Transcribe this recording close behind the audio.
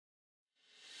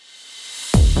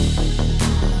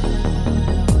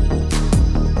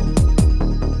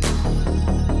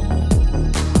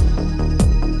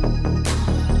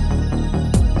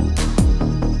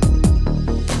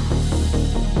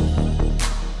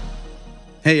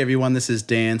Hey everyone, this is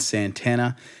Dan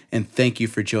Santana, and thank you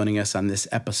for joining us on this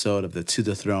episode of the To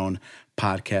the Throne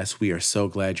podcast. We are so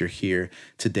glad you're here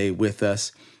today with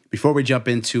us. Before we jump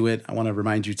into it, I want to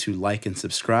remind you to like and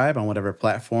subscribe on whatever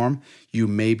platform you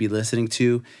may be listening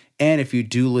to. And if you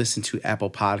do listen to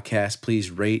Apple Podcasts, please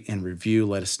rate and review.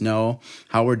 Let us know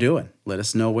how we're doing. Let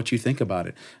us know what you think about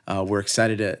it. We're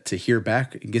excited to hear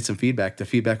back and get some feedback. The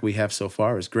feedback we have so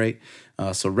far is great.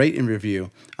 So rate and review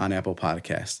on Apple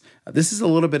Podcasts. This is a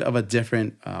little bit of a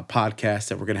different podcast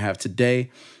that we're going to have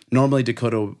today. Normally,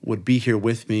 Dakota would be here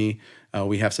with me.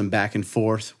 We have some back and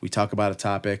forth. We talk about a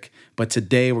topic. But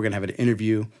today, we're going to have an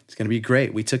interview. It's going to be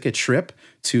great. We took a trip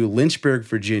to Lynchburg,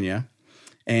 Virginia,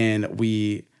 and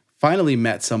we finally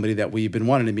met somebody that we've been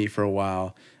wanting to meet for a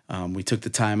while. We took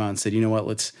the time out and said, you know what,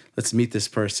 let's meet this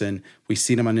person. We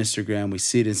seen him on Instagram. We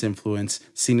see his influence,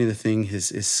 seen the thing,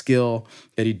 his skill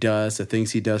that he does, the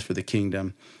things he does for the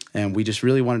kingdom. And we just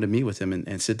really wanted to meet with him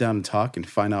and sit down and talk and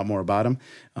find out more about him.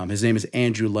 His name is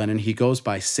Andrew Lennon. He goes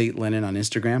by Saint Lennon on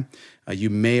Instagram. You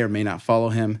may or may not follow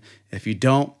him. If you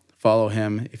don't, follow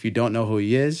him. If you don't know who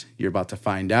he is, you're about to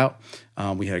find out.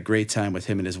 We had a great time with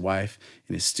him and his wife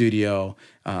in his studio,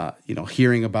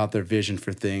 hearing about their vision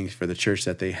for things, for the church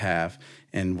that they have.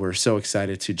 And we're so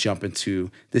excited to jump into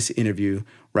this interview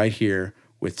right here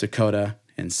with Dakota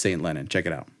and Saint Lennon. Check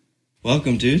it out.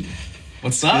 Welcome, dude.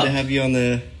 What's up? Good to have you on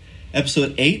the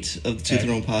episode 8 of the To the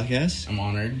Throne podcast. I'm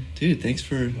honored. Dude, thanks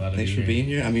for being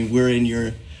here. I mean, we're in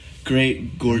your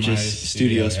great, gorgeous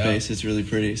studio space. Yeah. It's really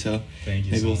pretty. So thank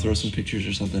you. Maybe we'll throw some pictures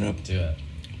or something up. Do it.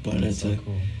 But that's so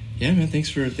cool. Yeah, man. Thanks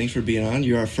for being on.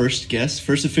 You're our first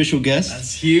official guest.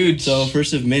 That's huge. So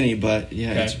first of many, but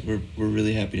yeah, okay. We're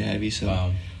really happy to have you. So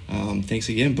wow. Thanks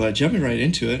again. But jumping right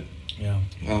into it. Yeah.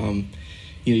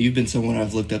 You've been someone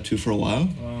I've looked up to for a while.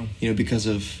 Wow. Because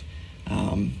of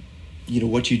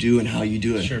what you do and how you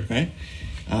do it. Sure. Right.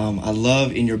 I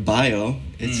love in your bio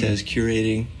it says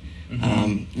curating.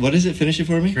 Mm-hmm. What is it? Finish it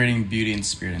for me. Creating beauty and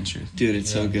spirit and truth. Dude,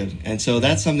 it's so good. And so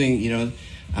that's something,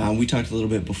 we talked a little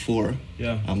bit before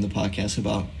the podcast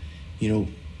about,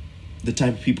 the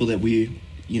type of people that we,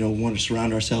 want to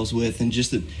surround ourselves with, and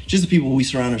just the people we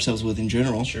surround ourselves with in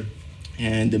general. Sure.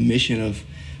 And the mission of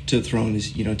To the Throne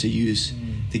is, to use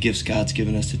the gifts God's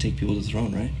given us to take people to the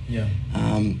throne, right? Yeah.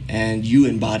 And you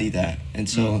embody that. And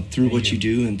so through what you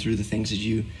do and through the things that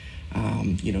you,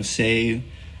 say,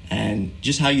 and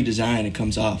just how you design, it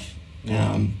comes off,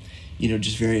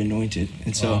 just very anointed.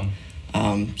 And so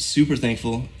super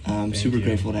thankful, super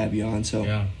grateful to have you on.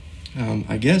 So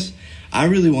I guess I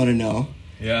really want to know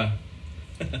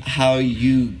how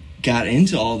you got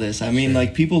into all this. I mean,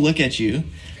 like, people look at you,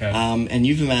 and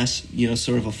you've amassed,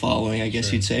 sort of a following, I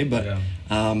guess you'd say. But,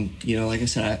 like I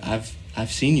said,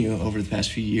 I've seen you over the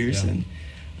past few years and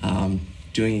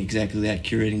doing exactly that,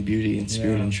 curating beauty and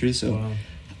spirit and truth. So,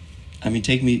 I mean,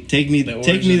 take me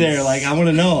there. Like, I want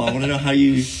to know how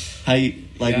you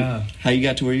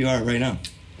got to where you are right now.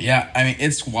 Yeah, I mean,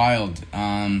 it's wild.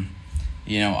 I,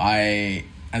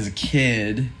 as a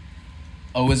kid,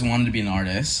 always wanted to be an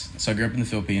artist. So I grew up in the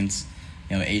Philippines,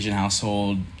 Asian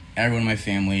household. Everyone in my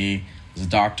family was a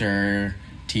doctor,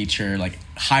 teacher, like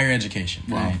higher education.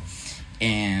 Wow. Right?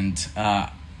 And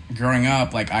growing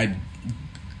up, like, I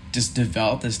just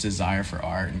developed this desire for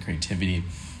art and creativity.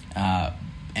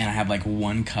 And I had like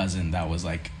one cousin that was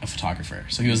like a photographer.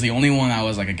 So he was the only one that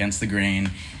was like against the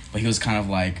grain, but he was kind of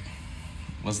like,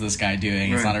 what's this guy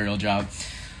doing? It's not a real job.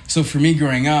 So for me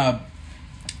growing up,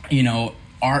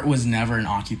 art was never an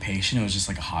occupation. It was just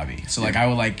like a hobby. So like I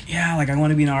would I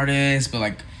want to be an artist, but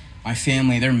like my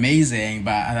family, they're amazing.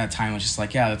 But at that time it was just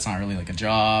like, that's not really like a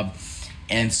job.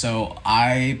 And so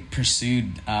I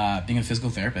pursued being a physical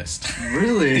therapist.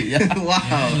 Really? Yeah.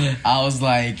 Wow. I was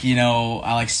like,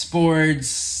 I like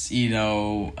sports,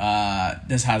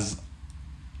 this has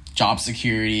job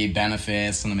security,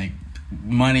 benefits, and to make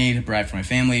money to provide for my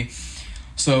family.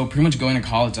 So pretty much going to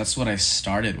college, that's what I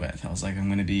started with. I was like, I'm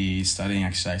going to be studying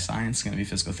exercise science, going to be a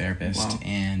physical therapist. Wow.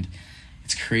 And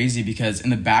it's crazy because in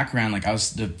the background, like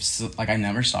I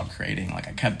never stopped creating. Like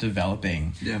I kept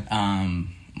developing. Yeah.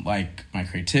 Like my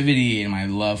creativity and my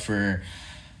love for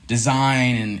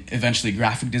design and eventually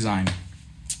graphic design.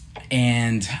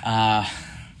 And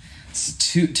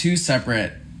two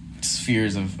separate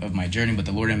spheres of my journey, but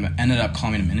the Lord ended up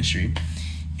calling me to ministry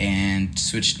and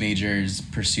switched majors,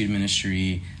 pursued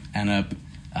ministry, ended up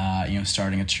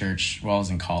starting a church while I was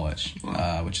in college.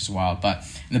 Wow. Which is wild. But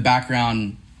in the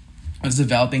background, I was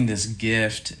developing this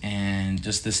gift and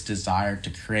just this desire to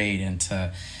create and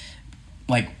to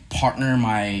like partner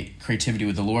my creativity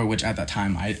with the Lord, which at that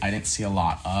time I didn't see a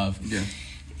lot of. Yeah.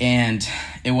 And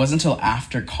it wasn't until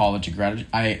after college,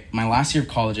 my last year of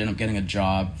college, I ended up getting a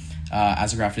job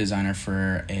as a graphic designer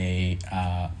for a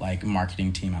like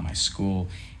marketing team at my school.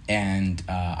 And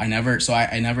I never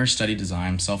studied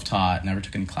design, self-taught, never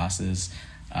took any classes.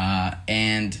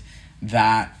 And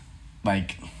that,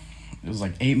 like, it was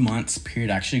like 8 months period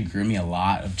actually grew me a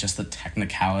lot of just the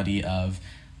technicality of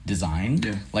design.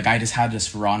 Yeah. Like, I just had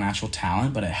this raw natural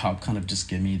talent, but it helped kind of just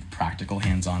give me practical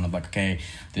hands-on of like, okay,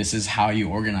 this is how you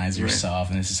organize yourself,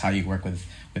 and this is how you work with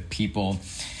people.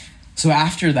 So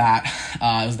after that,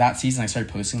 it was that season I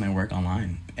started posting my work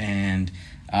online, and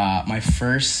my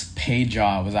first paid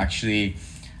job was actually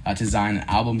to design an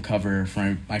album cover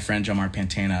for my friend Jomar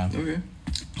Pantana. Okay.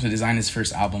 So design his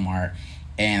first album art,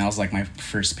 and I was like, my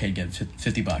first paid get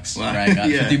 $50. Wow. Right, I got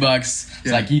Yeah. $50. It's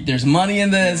Yeah. like, there's money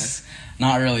in this.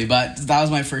 Not really, but that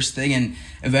was my first thing, and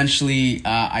eventually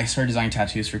I started designing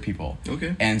tattoos for people.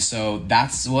 Okay. And so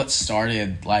that's what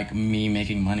started like me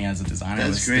making money as a designer. That's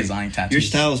was great. designing tattoos. Your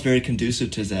style is very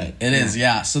conducive to that. It is,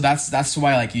 yeah. So that's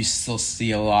why like you still see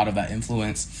a lot of that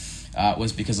influence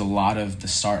was because a lot of the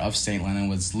start of St. Lennon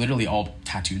was literally all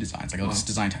tattoo designs. Like I would just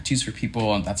design tattoos for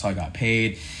people, and that's how I got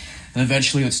paid. And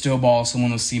eventually with Stillball,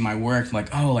 someone will see my work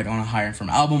like, oh, like I want to hire him from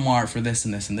album art for this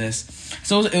and this and this.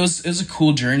 So it was a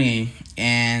cool journey,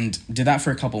 and did that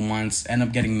for a couple months, ended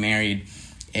up getting married,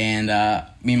 and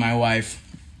me and my wife,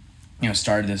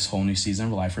 started this whole new season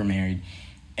of life. We're married,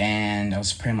 and I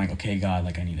was praying like, okay, God,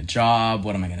 like I need a job.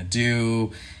 What am I going to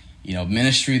do?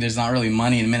 Ministry, there's not really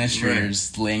money in ministry. Right. You're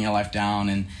just laying your life down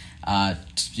and,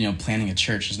 planning a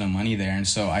church, there's no money there. And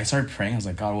so I started praying. I was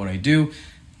like, God, what do I do?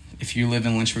 If you live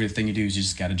in Lynchburg, the thing you do is you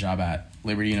just get a job at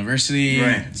Liberty University.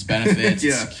 Right. It's benefits,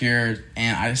 Yeah. it's secured.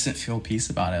 And I just didn't feel peace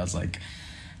about it. I was like,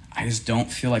 I just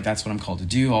don't feel like that's what I'm called to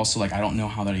do. Also, like, I don't know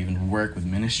how that even work with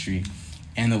ministry.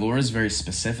 And the Lord is very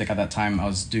specific. At that time, I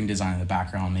was doing design in the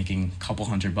background, making a couple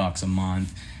 $100 a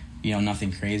month,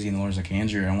 nothing crazy. And the Lord's like,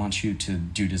 Andrew, I want you to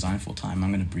do design full time.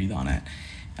 I'm going to breathe on it.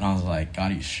 And I was like,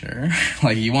 God, are you sure?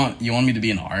 Like, you want me to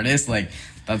be an artist? Like,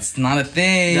 that's not a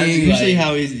thing. That's usually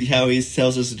like, how he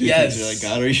tells us to do Yes. things. We're like,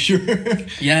 God, are you sure?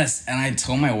 Yes. And I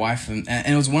told my wife, and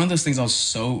it was one of those things I was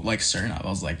so like certain of. I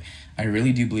was like, I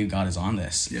really do believe God is on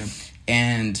this. Yeah.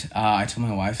 And I told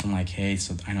my wife, I'm like, hey,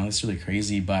 so I know this is really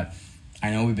crazy, but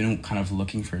I know we've been kind of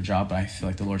looking for a job, but I feel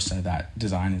like the Lord said that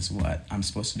design is what I'm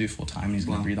supposed to do full time, and He's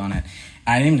going to breathe on it.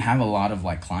 And I didn't even have a lot of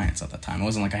like clients at that time. It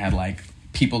wasn't like I had like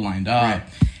people lined up. Right.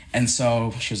 And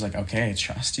so she was like, okay, I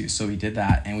trust you. So we did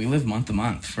that, and we lived month to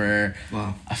month for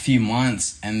a few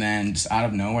months, and then just out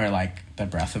of nowhere, like the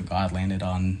breath of God landed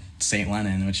on St.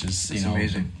 Lennon, which is That's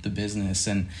amazing. the business.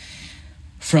 And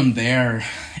from there,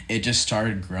 it just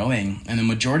started growing, and the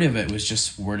majority of it was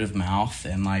just word of mouth,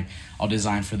 and like I'll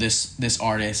design for this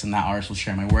artist, and that artist will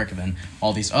share my work, and then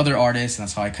all these other artists, and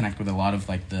that's how I connect with a lot of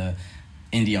like the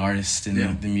indie artists in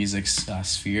the music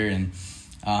sphere. And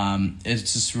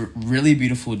it's just really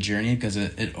beautiful journey because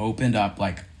it opened up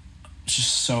like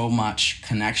just so much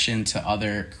connection to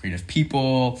other creative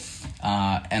people,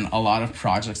 and a lot of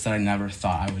projects that I never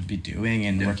thought I would be doing,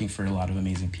 and working for a lot of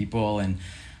amazing people. And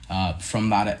from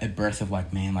that, a birth of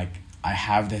like, man, like I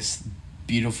have this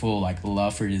beautiful like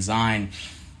love for design,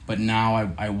 but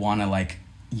now I want to like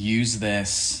use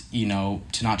this,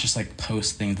 to not just like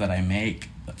post things that I make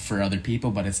for other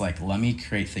people, but it's like, let me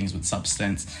create things with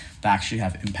substance that actually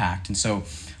have impact. And so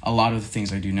a lot of the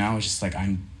things I do now is just like,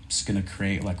 I'm just going to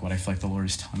create like what I feel like the Lord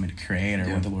is telling me to create,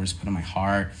 or what the Lord has put in my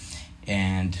heart.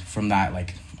 And from that,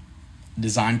 like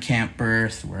design camp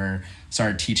birth, where I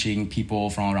started teaching people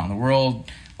from all around the world,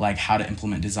 like how to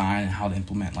implement design and how to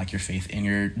implement like your faith in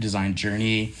your design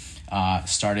journey,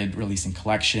 started releasing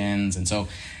collections. And so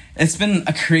it's been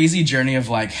a crazy journey of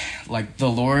like the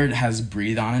Lord has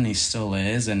breathed on it, and He still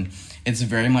is. And it's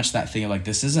very much that thing of like,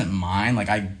 this isn't mine. Like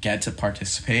I get to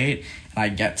participate and I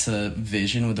get to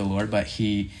vision with the Lord, but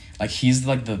He's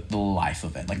like the life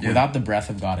of it. Like without the breath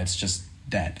of God, it's just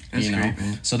dead, That's great,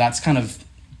 man. So that's kind of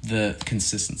the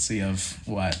consistency of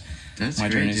what my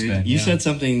journey's been. You said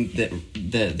something that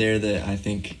I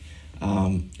think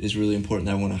is really important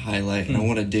that I want to highlight and I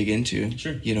want to dig into.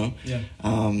 Sure. Yeah.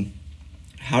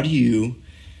 How do you,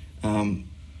 I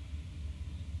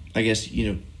guess,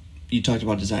 you talked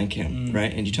about design camp,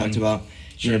 right? And you talked about,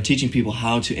 teaching people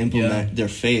how to implement their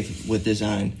faith with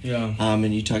design. Yeah.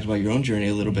 And you talked about your own journey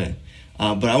a little bit.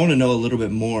 But I want to know a little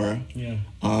bit more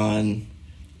on,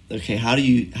 okay, how do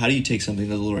you take something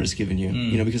that the Lord has given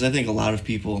you? Because I think a lot of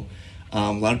people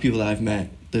that I've met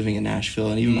living in Nashville,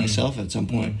 and even myself at some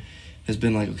point, has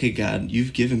been like, okay, God,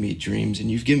 you've given me dreams,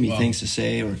 and you've given me things to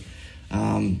say, or,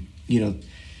 you know,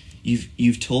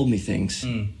 you've told me things.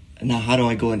 Now, how do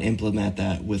I go and implement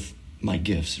that with my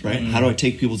gifts, right? How do I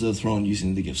take people to the throne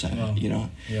using the gifts I have, you know?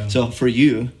 So for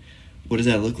you, what does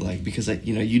that look like? Because,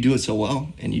 you know, you do it so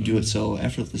well, and you do it so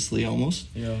effortlessly almost.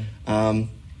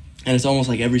 And it's almost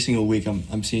like every single week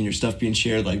I'm seeing your stuff being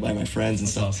shared, like, by my friends and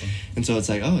stuff. Awesome. And so it's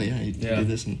like, oh yeah, you did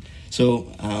this. And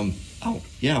so, I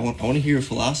want to hear your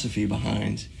philosophy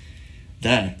behind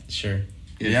that. Sure.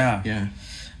 Yeah.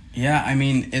 I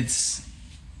mean,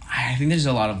 I think there's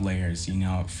a lot of layers, you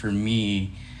know. For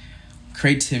me,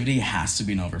 creativity has to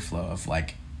be an overflow of,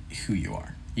 like, who you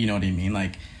are. You know what I mean?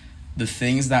 Like, the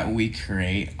things that we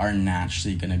create are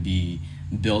naturally going to be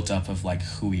built up of, like,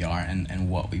 who we are and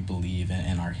what we believe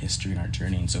in our history and our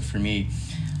journey. And so for me,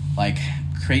 like,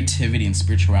 creativity and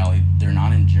spirituality, they're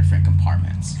not in different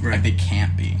compartments. Right. Like, they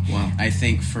can't be. Wow. I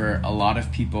think for a lot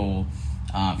of people,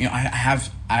 you know, I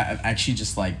actually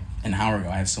just, like, an hour ago,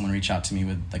 I had someone reach out to me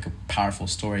with, like, a powerful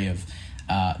story of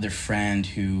their friend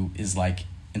who is, like,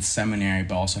 in seminary,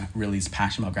 but also really is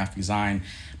passionate about graphic design,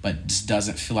 but just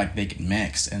doesn't feel like they can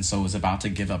mix, and so was about to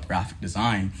give up graphic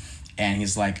design. And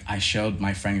he's like, I showed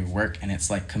my friend your work, and it's,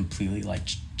 like, completely, like,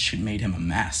 made him a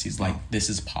mess. He's like, this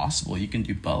is possible. You can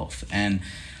do both. And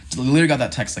literally got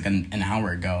that text, like, an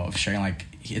hour ago of sharing, like,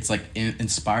 it's, like,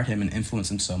 inspired him and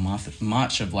influenced him so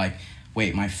much of, like,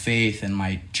 wait, my faith and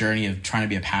my journey of trying to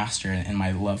be a pastor and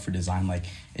my love for design, like,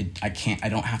 I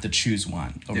don't have to choose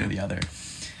one over the other.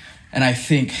 And I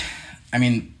think, I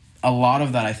mean, a lot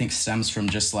of that, I think, stems from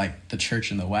just, like, the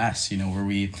church in the West, you know, where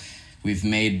we've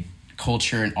made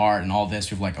culture and art and all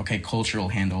this. We've, like, okay, culture will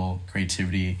handle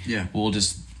creativity. Yeah. We'll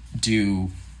just do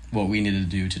what we need to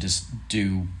do to just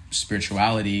do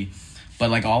spirituality. But,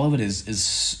 like, all of it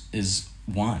is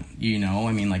one, you know?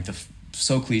 I mean, like,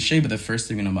 so cliche, but the first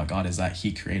thing we know about God is that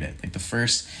he created. Like, the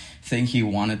first thing he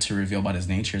wanted to reveal about his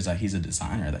nature is that he's a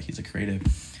designer, that he's a creative.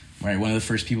 Right, one of the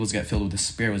first people to get filled with the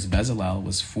Spirit was Bezalel,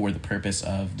 was for the purpose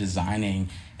of designing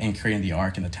and creating the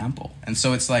ark in the temple. And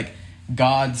so it's like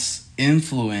God's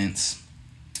influence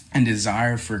and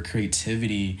desire for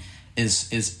creativity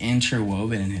is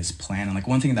interwoven in his plan. And, like,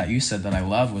 one thing that you said that I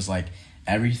love was, like,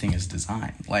 everything is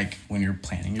design. Like, when you're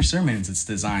planning your sermons, it's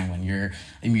design. When you're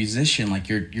a musician, like,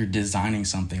 you're designing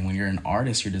something. When you're an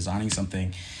artist, you're designing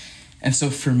something. And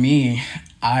so for me,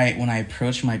 when I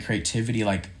approach my creativity,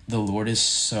 like, the Lord is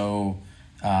so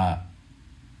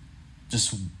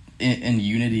just in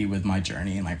unity with my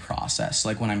journey and my process.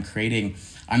 Like, when I'm creating,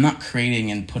 I'm not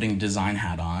creating and putting design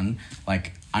hat on.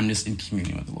 Like, I'm just in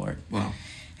communion with the Lord. Wow.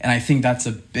 And I think that's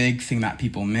a big thing that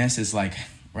people miss is, like,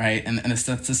 right? And that's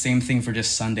the same thing for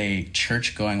just Sunday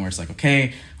church going, where it's like,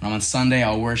 okay, when I'm on Sunday,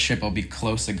 I'll worship, I'll be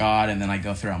close to God, and then I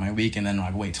go throughout my week, and then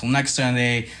I wait till next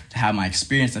Sunday to have my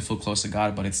experience and feel close to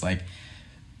God. But it's like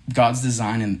God's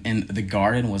design in the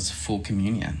garden was full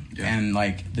communion. Yeah. And,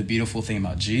 like, the beautiful thing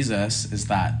about Jesus is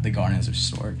that the garden is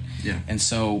restored. Yeah. And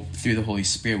so through the Holy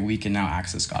Spirit, we can now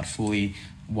access God fully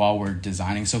while we're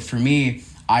designing. So for me,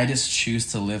 I just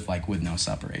choose to live, like, with no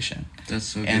separation. That's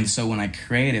so good. And so when I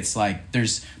create, it's like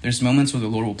there's moments where the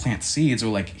Lord will plant seeds,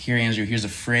 or, like, here, Andrew, here's a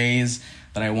phrase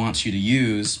that I want you to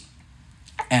use,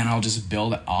 and I'll just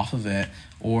build off of it.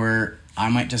 Or I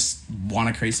might just want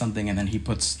to create something, and then he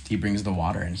brings the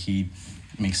water and he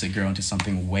makes it grow into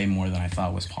something way more than I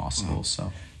thought was possible. Wow.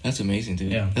 So that's amazing,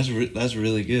 dude. Yeah. That's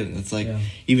really good. It's like,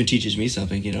 even teaches me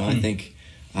something, you know. I think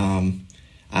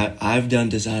I've done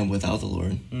design without the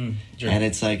Lord, sure. And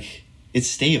it's like, it's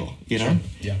stale, you know. Sure.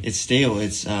 Yeah. It's stale.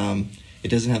 It's it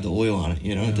doesn't have the oil on it,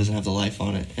 you know. Yeah. It doesn't have the life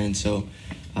on it, and so,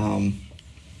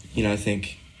 you know, I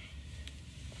think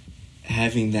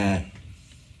having that,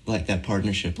 like, that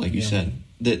partnership, like you said,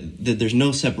 that there's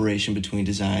no separation between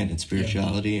design and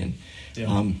spirituality, and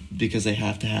because they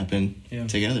have to happen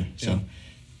together. So,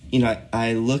 you know,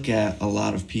 I look at a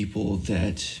lot of people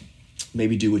that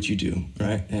maybe do what you do,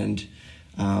 right, and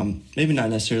maybe not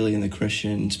necessarily in the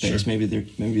Christian space. Sure. Maybe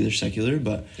they're secular,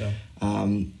 but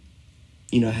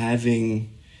you know, having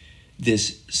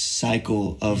this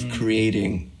cycle of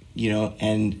creating, you know,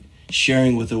 and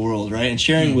sharing with the world, right, and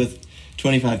sharing with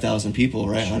 25,000 people,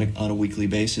 right, sure. on a weekly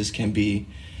basis can be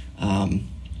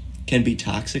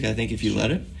toxic, I think, if you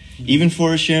let it. Even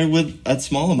for sharing with a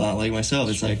small amount, like myself,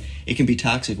 it's like, it can be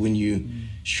toxic when you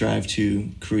strive to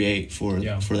create for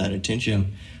that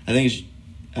attention. I think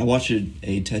I watched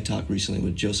a TED Talk recently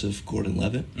with Joseph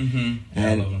Gordon-Levitt,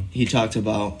 and he talked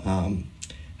about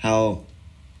how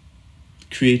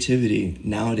creativity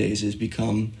nowadays has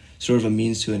become sort of a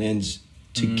means to an end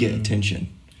to get attention.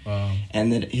 Wow.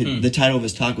 And that the title of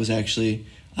his talk was actually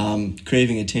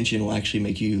craving attention will actually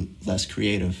make you less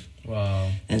creative.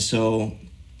 Wow. And so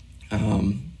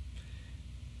I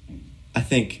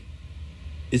think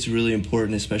it's really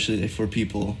important, especially for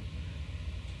people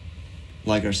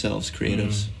like ourselves,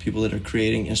 creatives, people that are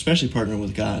creating, especially partnering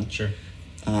with God. Sure.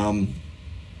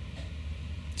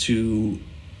 To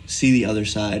see the other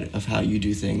side of how you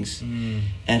do things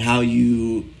and how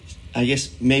you, I guess,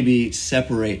 maybe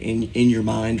separate in your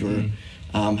mind or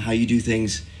how you do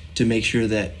things to make sure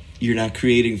that you're not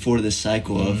creating for this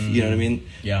cycle of, you know what I mean?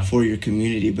 Yeah. For your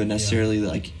community, but necessarily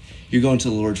like you're going to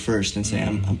the Lord first and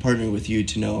saying, I'm partnering with you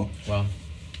to know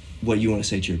what you want to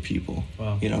say to your people,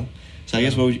 you know? So I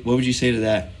guess what would you say to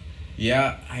that?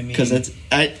 Yeah, I mean, because that's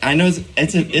I know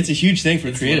it's a huge thing for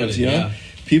creatives, loaded, you know. Yeah.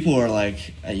 People are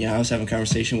like, you know, I was having a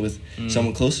conversation with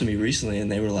someone close to me recently, and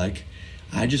they were like,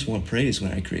 I just want praise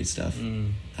when I create stuff.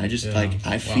 I just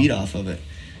I feed off of it.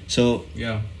 So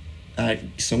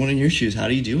someone in your shoes, how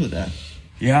do you deal with that?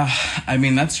 Yeah, I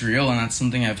mean, that's real, and that's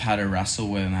something I've had to wrestle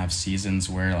with, and I have seasons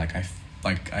where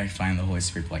I find the Holy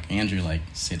Spirit like, Andrew, like,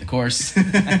 say the course.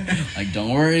 Like,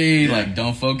 don't worry, like,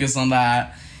 don't focus on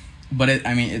that. But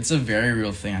it's a very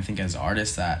real thing, I think, as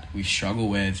artists that we struggle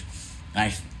with.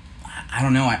 I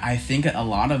don't know, I think a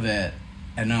lot of it,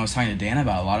 I know I was talking to Dan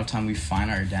about, a lot of time we find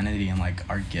our identity in, like,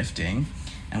 our gifting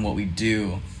and what we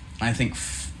do. And I think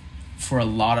for a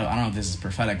lot of, I don't know if this is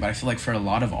prophetic, but I feel like for a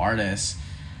lot of artists,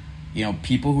 you know,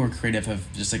 people who are creative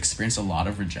have just experienced a lot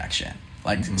of rejection.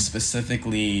 Like,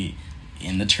 specifically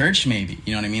in the church, maybe,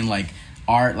 you know what I mean? Like,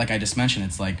 art, like I just mentioned,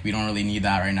 it's like we don't really need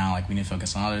that right now, like we need to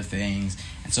focus on other things.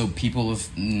 And so people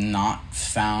have not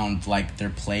found like their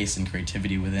place in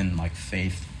creativity within like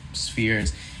faith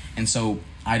spheres. And so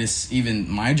even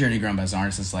my journey growing up as an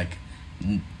artist is like,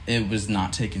 it was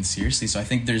not taken seriously. So I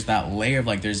think there's that layer of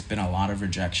like, there's been a lot of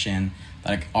rejection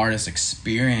that like artists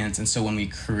experience. And so when we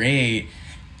create,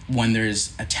 when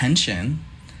there's attention,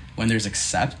 when there's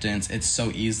acceptance, it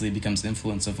so easily becomes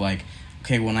influence of like,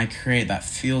 okay, when I create, that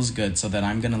feels good, so that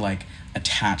I'm gonna like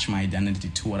attach my identity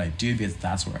to what I do, because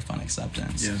that's where I find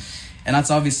acceptance. Yeah. And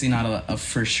that's obviously not a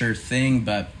for sure thing,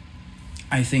 but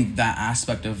I think that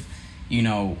aspect of, you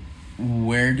know,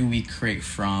 where do we create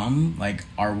from, like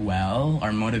our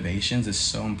motivations is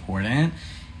so important.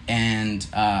 And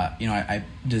you know, I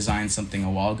designed something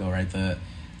a while ago, right?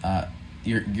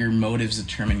 Your motives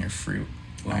determine your fruit,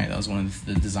 right? That was one of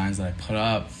the designs that I put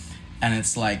up, and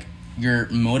it's like, your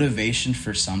motivation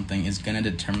for something is going to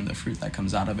determine the fruit that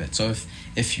comes out of it. So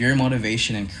if your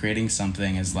motivation in creating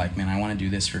something is like, man, I want to do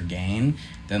this for gain,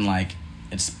 then like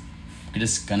it's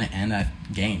just going to end at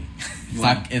gain.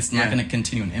 It's not going to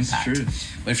continue an impact. It's true.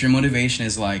 But if your motivation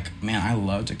is like, man, I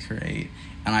love to create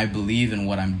and I believe in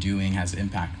what I'm doing has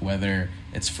impact, whether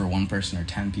it's for one person or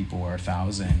 10 people or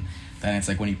 1,000, then it's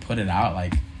like when you put it out,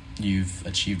 like you've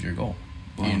achieved your goal,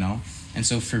 you know? And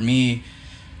so for me,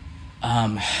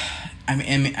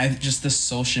 just the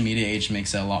social media age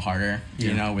makes it a lot harder,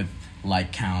 you know, with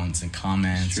like counts and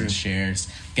comments and shares.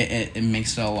 It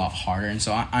makes it a lot harder. And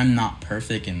so I'm not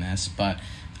perfect in this, but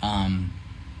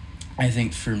I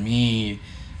think for me,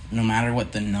 no matter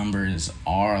what the numbers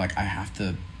are, like I have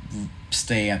to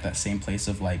stay at that same place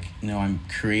of like, you know, I'm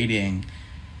creating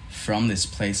from this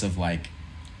place of like,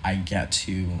 I get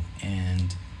to,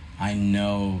 and I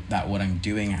know that what I'm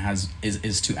doing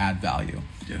is to add value.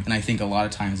 Yeah. And I think a lot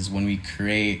of times is when we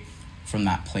create from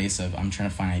that place of I'm trying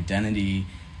to find identity,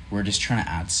 we're just trying to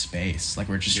add space. Like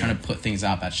we're just trying to put things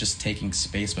out that's just taking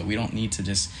space, but we don't need to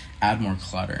just add more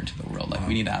clutter into the world. Like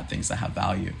we need to add things that have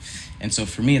value. And so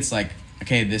for me, it's like,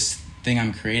 okay, this thing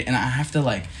I'm creating, and I have to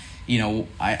like, you know,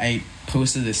 I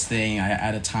posted this thing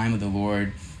at a time with the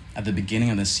Lord at the beginning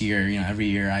of this year. You know, every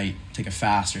year I take a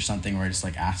fast or something where I just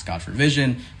like ask God for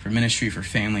vision, for ministry, for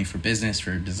family, for business,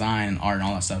 for design, art, and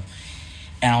all that stuff.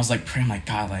 And I was like praying, like,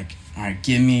 God, like, all right,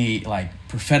 give me like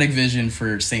prophetic vision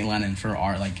for St. Lennon, for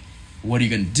art. Like, what are you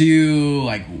going to do?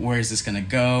 Like, where is this going to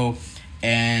go?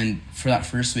 And for that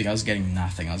first week, I was getting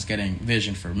nothing. I was getting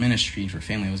vision for ministry, for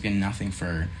family. I was getting nothing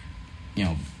for, you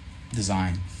know,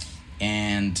 design.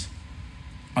 And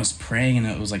I was praying, and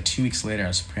it was like 2 weeks later, I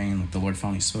was praying, like the Lord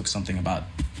finally spoke something about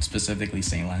specifically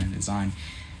St. Lennon design.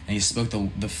 And he spoke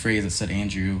the phrase that said,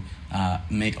 Andrew,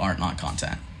 make art, not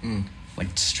content.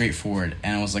 Like straightforward.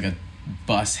 And it was like a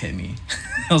bus hit me.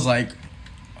 I was like,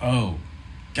 oh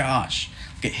gosh,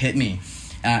 it hit me.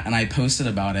 And I posted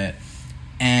about it.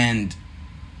 And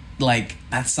like,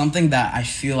 that's something that I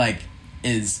feel like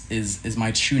is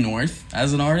my true north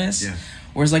as an artist. Yeah.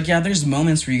 Whereas like, yeah, there's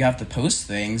moments where you have to post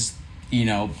things, you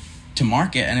know, to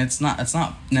market, and it's not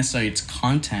necessarily it's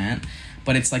content,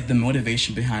 but it's like the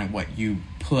motivation behind what you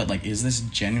put, like, is this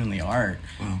genuinely art?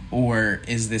 Wow. Or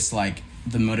is this, like,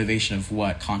 the motivation of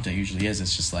what content usually is?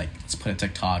 It's just, like, let's put a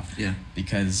TikTok. Yeah.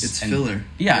 Because... It's filler.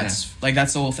 Yeah, it's, like,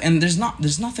 that's the whole thing. And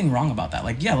there's nothing wrong about that.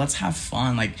 Like, yeah, let's have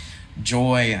fun, like,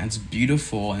 joy, and it's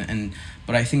beautiful.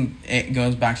 But I think it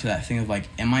goes back to that thing of, like,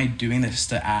 am I doing this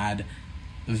to add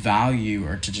value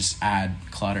or to just add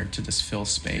clutter, to just fill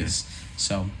space?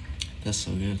 So... That's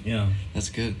so good. Yeah. That's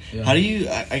good. Yeah. How do you,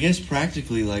 I guess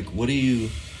practically, like, what do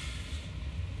you,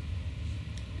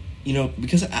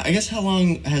 because I guess how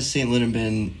long has St. Lennon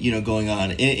been, going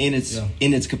on in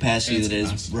its capacity that it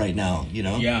is right now,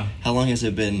 Yeah. How long has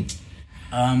it been?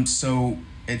 So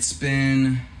it's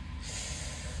been,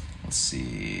 let's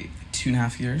see,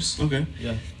 2.5 years. Okay.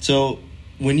 Yeah. So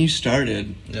when you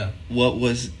started, what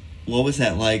was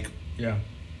that like? Yeah.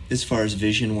 As far as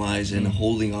vision wise and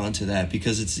holding on to that,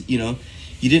 because it's, you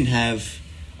didn't have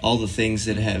all the things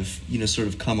that have, sort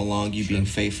of come along, you being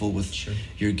faithful with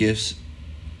your gifts,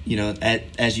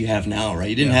 as you have now, right?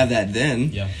 You didn't have that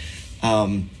then. Yeah.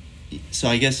 So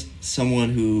I guess someone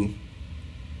who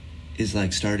is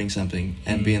like starting something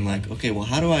and being like, okay, well,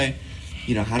 how do I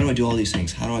do all these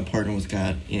things? How do I partner with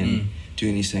God in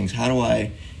doing these things? How do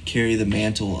I carry the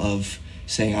mantle of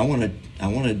saying, I want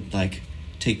to like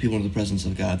take people into the presence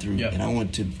of God through, and I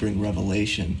want to bring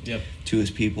revelation to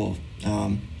His people.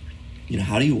 How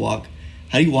do you walk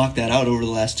that out over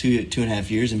the last 2.5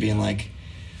 years and being like,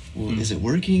 well, is it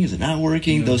working? Is it not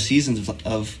working? Those seasons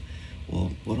of,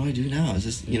 well, what do I do now? Is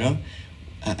this,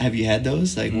 have you had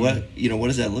those? Like, what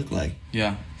does that look like?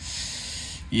 Yeah.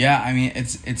 I mean,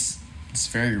 it's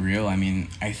very real. I mean,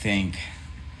 I think,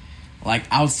 like,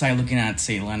 outside looking at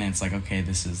St. Lennon, it's like, okay,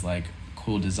 this is like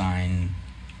cool design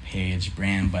page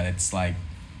brand, but it's like,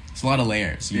 it's a lot of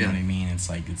layers, you know what I mean? It's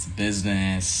like, it's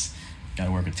business,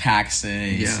 gotta work with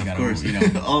taxes, you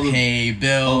gotta pay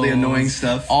bills, all the annoying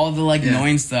stuff,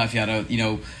 annoying stuff, you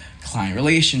gotta, client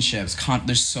relationships,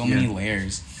 there's so many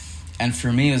layers. And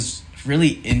for me, it was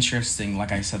really interesting,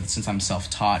 like I said, since I'm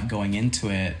self-taught going into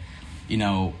it,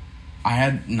 I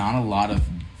had not a lot of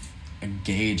a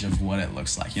gauge of what it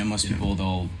looks like. Most people,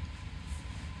 they'll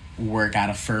work at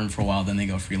a firm for a while, then they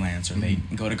go freelance, or they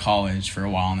go to college for a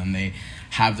while and then they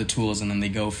have the tools and then they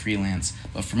go freelance.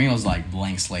 But for me, it was like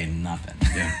blank slate, nothing.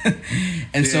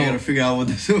 And so you gotta figure out what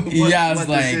this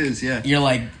is. You're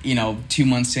like, 2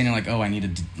 months in, you're like, oh, I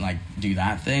need to like do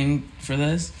that thing for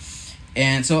this.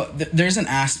 And so there's an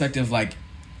aspect of like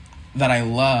that I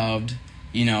loved.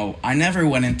 I never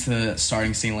went into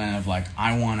starting St. Lennon of like,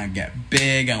 I want to get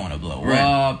big, I want to blow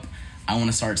up, I want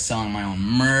to start selling my own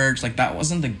merch. Like, that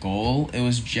wasn't the goal. It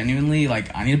was genuinely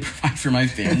like, I need to provide for my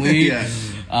family.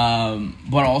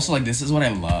 But also like, this is what I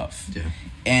love.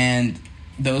 And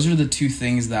those are the two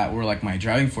things that were like my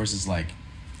driving forces. Like,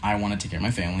 I want to take care of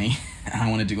my family and I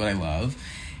want to do what I love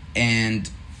and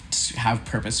have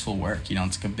purposeful work.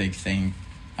 It's like a big thing.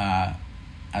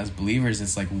 As believers,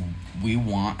 it's like we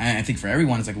want, and I think for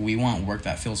everyone, it's like we want work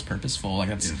that feels purposeful. Like,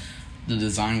 that's the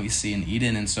design we see in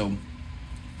Eden. And so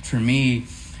for me,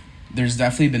 there's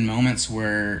definitely been moments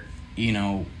where,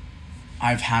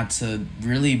 I've had to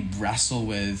really wrestle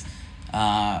with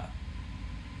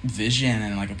vision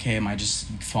and like, okay, am I just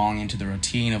falling into the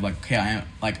routine of like, okay, I am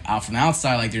like out from the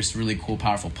outside, like there's really cool,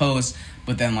 powerful posts,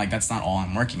 but then like, that's not all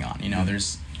I'm working on.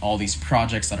 There's all these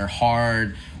projects that are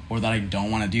hard or that I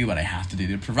don't want to do, but I have to do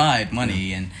to provide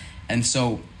money. And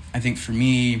so I think for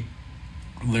me,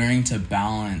 learning to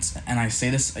balance, and I say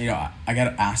this, I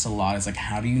get asked a lot, is like,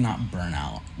 how do you not burn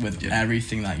out with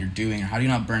everything that you're doing? Or how do you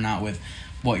not burn out with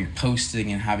what you're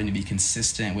posting and having to be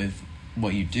consistent with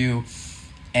what you do?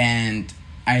 And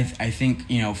I think,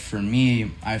 for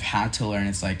me, I've had to learn,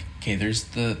 it's like, okay, there's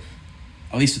at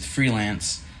least with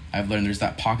freelance, I've learned there's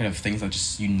that pocket of things that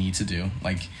just you need to do.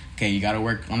 Like, okay, you got to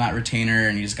work on that retainer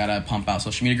and you just got to pump out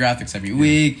social media graphics every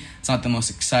week. It's not the most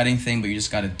exciting thing, but you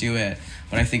just got to do it.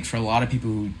 But I think for a lot of people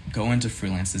who go into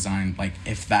freelance design, like,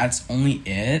 if that's only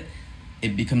it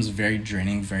becomes very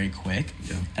draining very quick.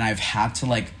 And I've had to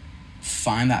like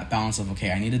find that balance of,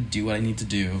 okay, I need to do what I need to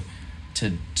do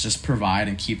to just provide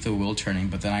and keep the wheel turning,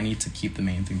 but then I need to keep the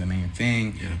main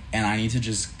thing. And I need to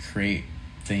just create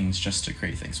things just to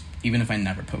create things, even if I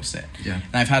never post it. And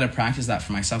I've had to practice that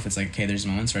for myself. It's like, okay, there's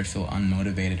moments where I feel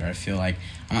unmotivated, or I feel like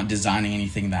I'm not designing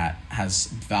anything that has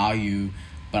value,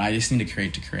 but I just need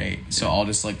to create. So I'll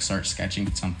just like start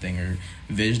sketching something or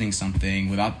visioning something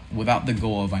without the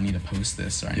goal of I need to post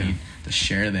this or I need to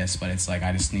share this, but it's like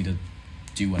I just need to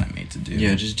do what I'm made to do.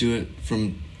 Just do it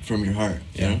from your heart.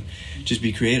 You know, just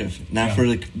be creative. Not for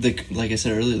like I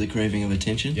said earlier, the craving of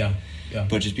attention.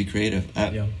 But just be creative.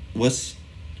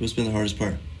 What's been the hardest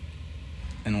part?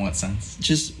 In what sense?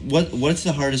 Just what's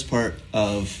the hardest part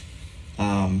of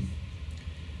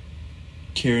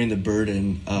carrying the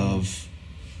burden of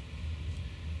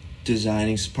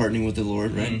partnering with the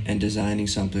Lord, right? And designing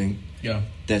something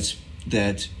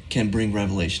that can bring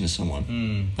revelation to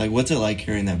someone. Like, what's it like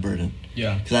carrying that burden?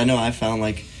 Yeah. Because I know I found,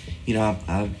 like, you know,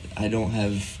 I don't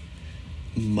have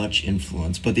much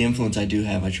influence, but the influence I do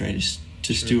have, I try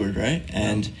to steward, right?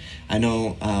 And I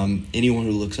know anyone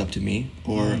who looks up to me,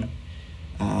 or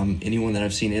anyone that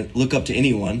I've seen look up to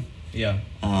anyone. Yeah.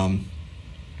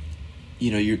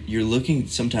 You know, you're looking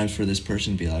sometimes for this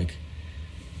person to be like,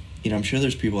 you know, I'm sure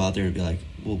there's people out there to be like,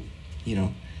 well, you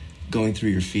know, going through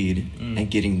your feed and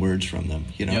getting words from them,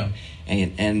 you know,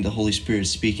 and the Holy Spirit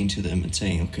speaking to them and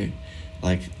saying, okay,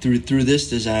 like through this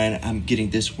design, I'm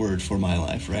getting this word for my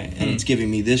life, right? And it's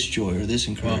giving me this joy or this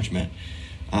encouragement.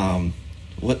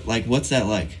 What's that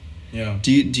like? Yeah.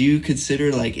 Do you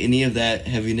consider, like, any of that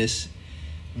heaviness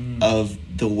of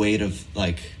the weight of,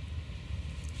 like,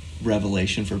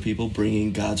 revelation for people,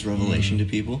 bringing God's revelation to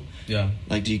people? Yeah.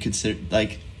 Like, do you consider,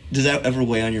 like, does that ever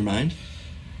weigh on your mind?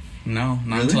 No,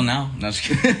 not Really? until now. No, just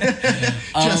kidding.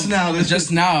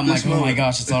 Just now. I'm like, oh my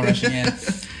gosh, it's all rushing in.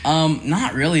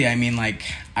 Not really. I mean, like,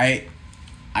 I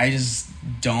just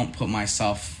don't put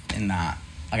myself in that.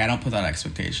 Like, I don't put that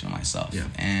expectation on myself. Yeah.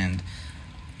 And,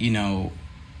 you know,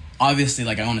 obviously,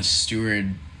 like, I want to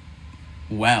steward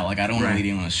well. Like, I don't want to lead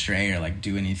anyone astray or, like,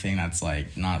 do anything that's,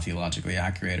 like, not theologically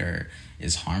accurate or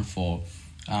is harmful.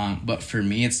 But for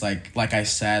me, it's like I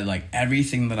said, like,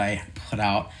 everything that I put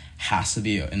out has to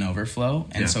be an overflow.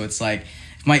 And so it's like,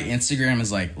 if my Instagram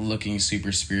is, like, looking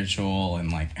super spiritual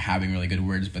and, like, having really good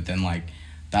words, but then, like,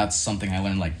 that's something I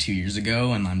learned, like, 2 years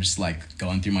ago, and I'm just, like,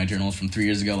 going through my journals from 3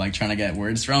 years ago, like, trying to get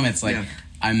words from. It's like,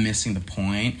 I'm missing the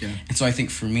point. And so I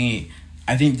think for me,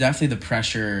 definitely the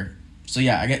pressure. So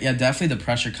definitely the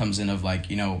pressure comes in of, like,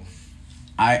 you know,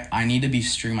 I need to be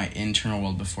stewing my internal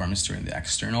world before I'm stewing the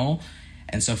external.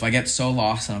 And so if I get so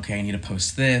lost in, okay, I need to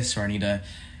post this, or I need to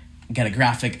get a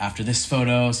graphic after this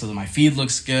photo so that my feed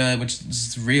looks good, which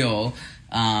is real.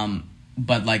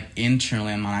 But, like,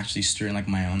 internally, I'm not actually stewing, like,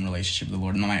 my own relationship with the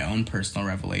Lord and my own personal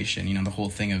revelation. You know, the whole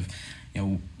thing of,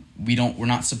 you know, we're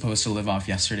not supposed to live off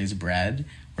yesterday's bread,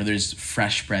 where there's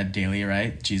fresh bread daily,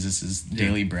 right? Jesus is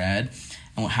daily bread.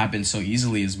 And what happens so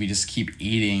easily is we just keep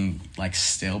eating, like,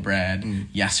 stale bread,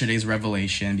 yesterday's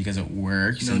revelation, because it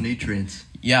works. No nutrients.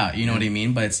 Yeah, you know what I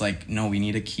mean? But it's like, no, we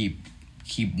need to keep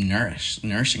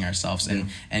nourishing ourselves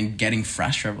and getting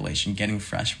fresh revelation, getting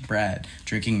fresh bread,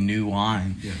 drinking new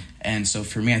wine. Yeah. And so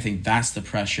for me, I think that's the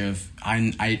pressure of,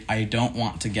 I don't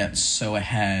want to get so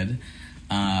ahead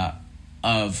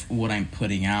of what I'm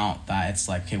putting out that it's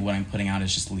like, okay, what I'm putting out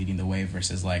is just leading the way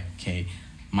versus, like, okay,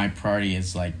 my priority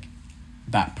is, like,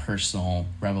 that personal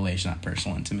revelation, that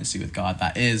personal intimacy with God.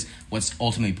 That is what's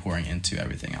ultimately pouring into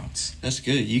everything else. That's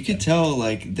good. You could tell,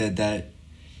 like, that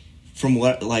from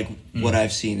what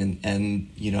I've seen, and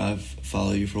you know, I've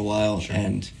followed you for a while,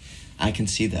 and I can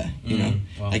see that, you know.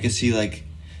 Wow. I can see, like,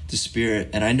 the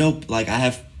Spirit, and I know, like, I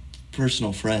have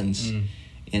personal friends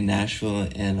in Nashville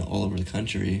and all over the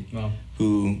country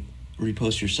who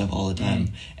repost your stuff all the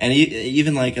time. And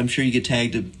even, like, I'm sure you get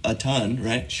tagged a ton,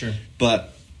 right? Sure.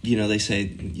 But, you know, they say,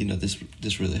 you know,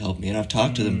 this really helped me, and I've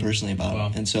talked to them personally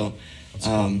about it. And so,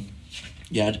 cool.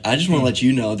 I just want to let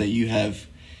you know that you have,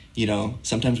 you know,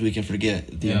 sometimes we can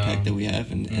forget the impact that we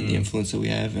have and the influence that we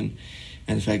have, and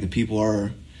the fact that people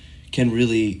can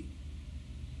really,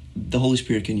 the Holy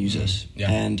Spirit can use us. Yeah.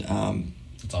 And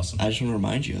that's awesome. I just want to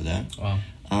remind you of that. Wow.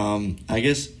 I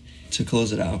guess to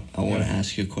close it out, I want to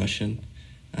ask you a question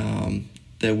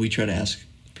that we try to ask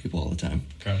people all the time.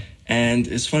 Okay. And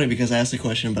it's funny because I asked the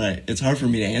question, but it's hard for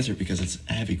me to answer because it's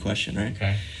a heavy question, right?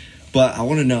 Okay. But I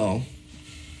want to know,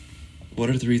 what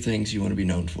are 3 things you want to be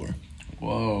known for?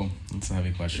 Whoa, that's a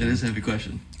heavy question. It is a heavy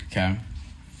question. Okay.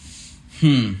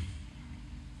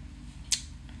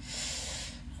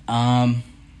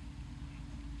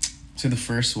 So the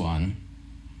first one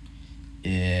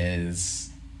is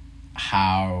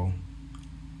how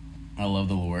I love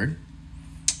the Lord.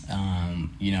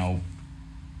 You know,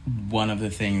 one of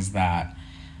the things that,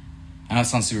 I know it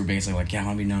sounds super basic, like, I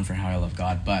want to be known for how I love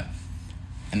God,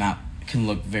 and that can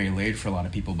look very layered for a lot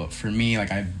of people, but for me,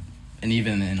 like, and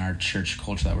even in our church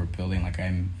culture that we're building,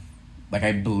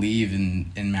 I believe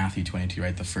in Matthew 22,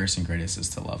 right? The first and greatest is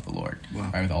to love the Lord,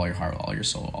 right? With all your heart, with all your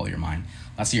soul, all your mind.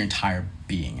 That's your entire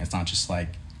being. It's not just like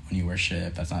when you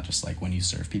worship. That's not just like when you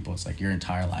serve people. It's like your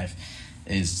entire life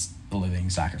is the living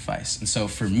sacrifice. And so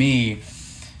for me,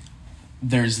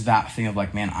 there's that thing of,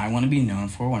 like, man, I want to be known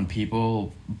for when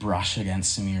people brush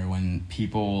against me, or when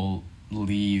people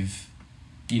leave,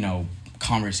 you know,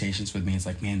 conversations with me, it's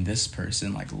like, man, this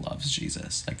person like loves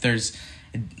Jesus. Like there's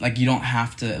like, you don't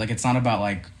have to, like, it's not about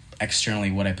like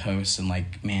externally what I post and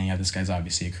like, man, yeah, this guy's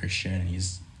obviously a Christian and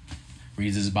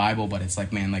reads his Bible, but it's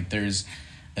like, man, like there's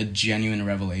a genuine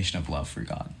revelation of love for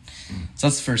God. So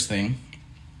that's the first thing.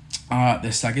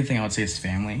 The second thing I would say is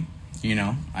family. You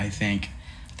know, I think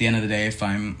at the end of the day, if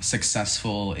I'm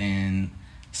successful in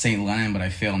St. Lennon, but I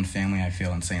fail in family, I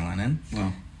fail in St. Lennon.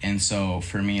 Wow. And so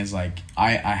for me, it's like,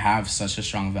 I have such a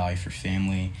strong value for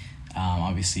family.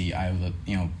 Obviously, I have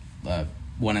a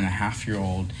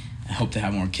 1.5-year-old. I hope to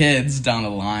have more kids down the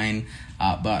line.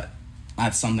 But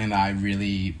that's something that I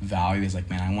really value, is like,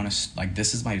 man, I want to, like,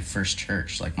 this is my first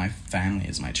church. Like, my family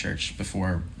is my church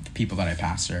before the people that I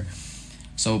pastor.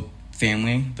 So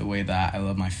family, the way that I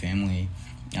love my family.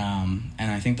 And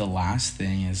I think the last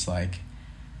thing is like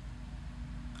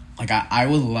I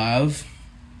would love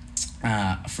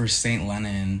for St.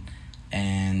 Lennon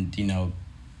and, you know,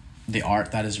 the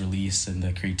art that is released and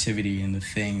the creativity and the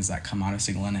things that come out of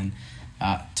St. Lennon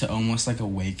to almost like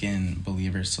awaken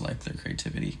believers to like their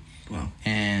creativity. Wow.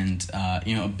 And,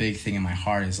 you know, a big thing in my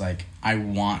heart is like, I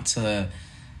want to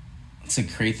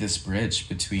create this bridge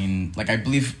between, like, I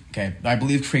believe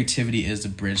creativity is the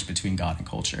bridge between God and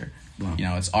culture. Wow. You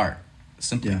know, it's art.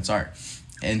 Simply, it's art.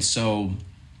 And so,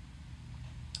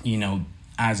 you know,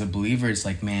 as a believer, it's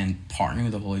like, man, partnering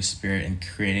with the Holy Spirit and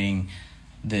creating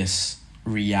this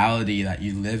reality that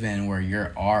you live in, where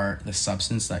your art, the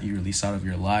substance that you release out of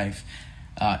your life,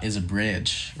 is a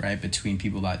bridge, right, between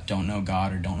people that don't know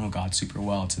God or don't know God super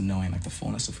well to knowing like the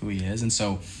fullness of who He is. And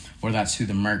so, whether that's through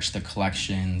the merch, the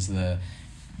collections, the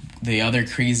other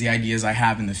crazy ideas I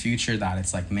have in the future, that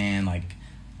it's like, man, like,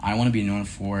 I want to be known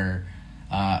for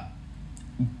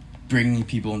bringing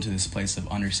people into this place of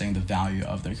understanding the value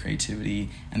of their creativity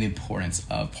and the importance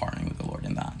of partnering with the Lord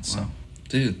in that. So,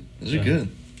 dude, those are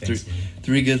good. Thanks,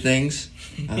 three good things.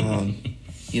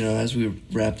 You know, as we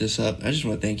wrap this up, I just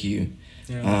want to thank you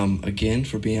again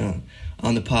for being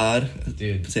on the pod.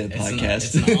 Dude, say the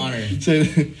podcast. It's an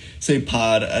honor. say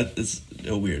pod. It's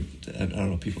weird. I don't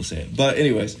know if people say it, but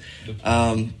anyways,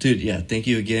 dude, yeah, thank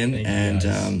you again. Thank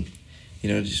you, you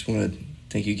know, just want to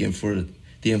thank you again for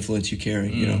the influence you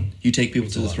carry. You know, you take people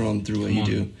to the throne through what you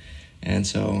do, and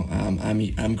so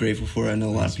I'm grateful for it. I know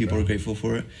a lot of people are grateful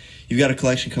for it. You've got a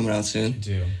collection coming out soon. I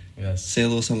do. Yes. Say a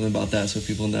little something about that so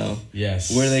people know.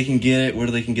 Yes. Where they can get it, where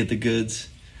they can get the goods.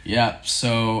 Yeah,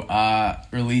 so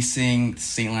releasing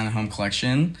St. Lennon Home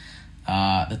Collection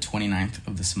the 29th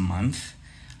of this month,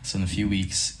 so in a few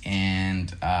weeks.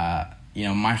 And, you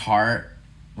know, my heart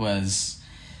was,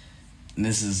 and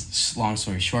this is long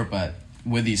story short, but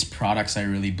with these products, I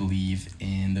really believe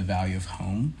in the value of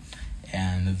home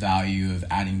and the value of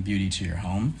adding beauty to your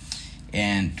home.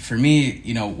 And for me,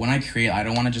 you know, when I create, I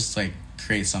don't want to just like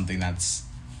create something that's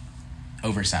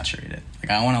oversaturated.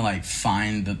 Like, I want to like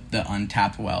find the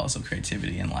untapped wells of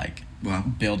creativity and like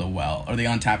build a well, or the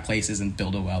untapped places and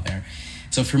build a well there.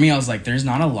 So for me, I was like, there's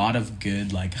not a lot of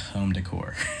good like home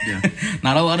decor. Yeah.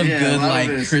 Not a lot of good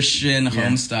like Christian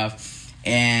home stuff.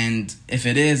 And if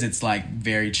it is, it's like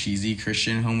very cheesy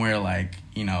Christian homeware, like,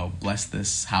 you know, bless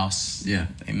this house. Yeah.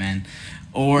 Amen.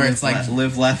 Or it's like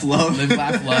live, laugh, love. Live,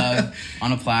 laugh, love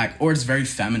on a plaque. Or it's very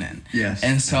feminine. Yes.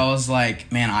 And so I was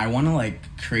like, man, I want to like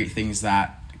create things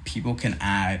that people can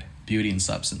add beauty and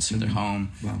substance to their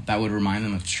home that would remind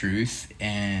them of truth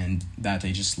and that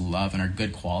they just love and are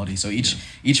good quality. So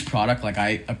each product, like,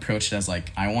 I approach it as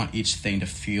like, I want each thing to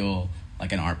feel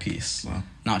like an art piece. Wow.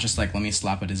 Not just like, let me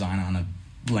slap a design on a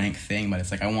blank thing, but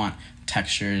it's like, I want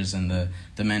textures and the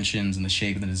dimensions and the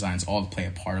shape and the designs all to play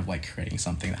a part of like creating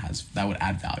something that would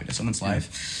add value to someone's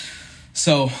life.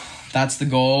 So that's the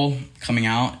goal, coming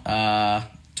out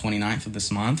 29th of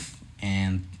this month,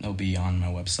 and it'll be on my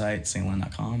website,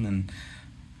 stlennon.com, and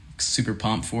super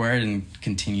pumped for it and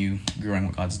continue growing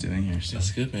what God's doing here. So.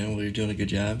 That's good, man. Well, you're doing a good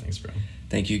job. Thanks, bro.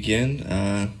 Thank you again.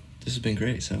 This has been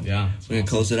great. So yeah, we're going to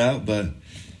close it out, but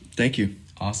thank you.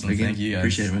 Awesome. Again, thank you, guys.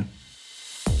 Appreciate it, man.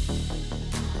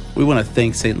 We want to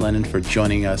thank St. Lennon for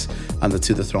joining us on the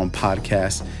To The Throne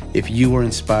podcast. If you were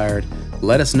inspired,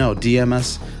 let us know. DM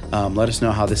us. Let us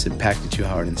know how this impacted you,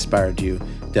 how it inspired you.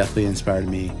 Definitely inspired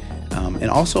me. And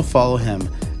also follow him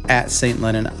at St.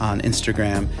 Lennon on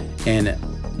Instagram. And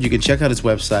you can check out his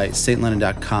website,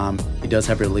 stlennon.com. He does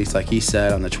have a release, like he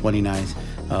said, on the 29th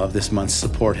of this month.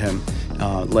 Support him.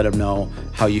 Let him know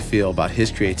how you feel about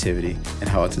his creativity and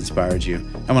how it's inspired you.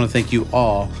 I want to thank you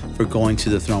all for going to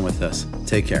the throne with us.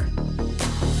 Take care.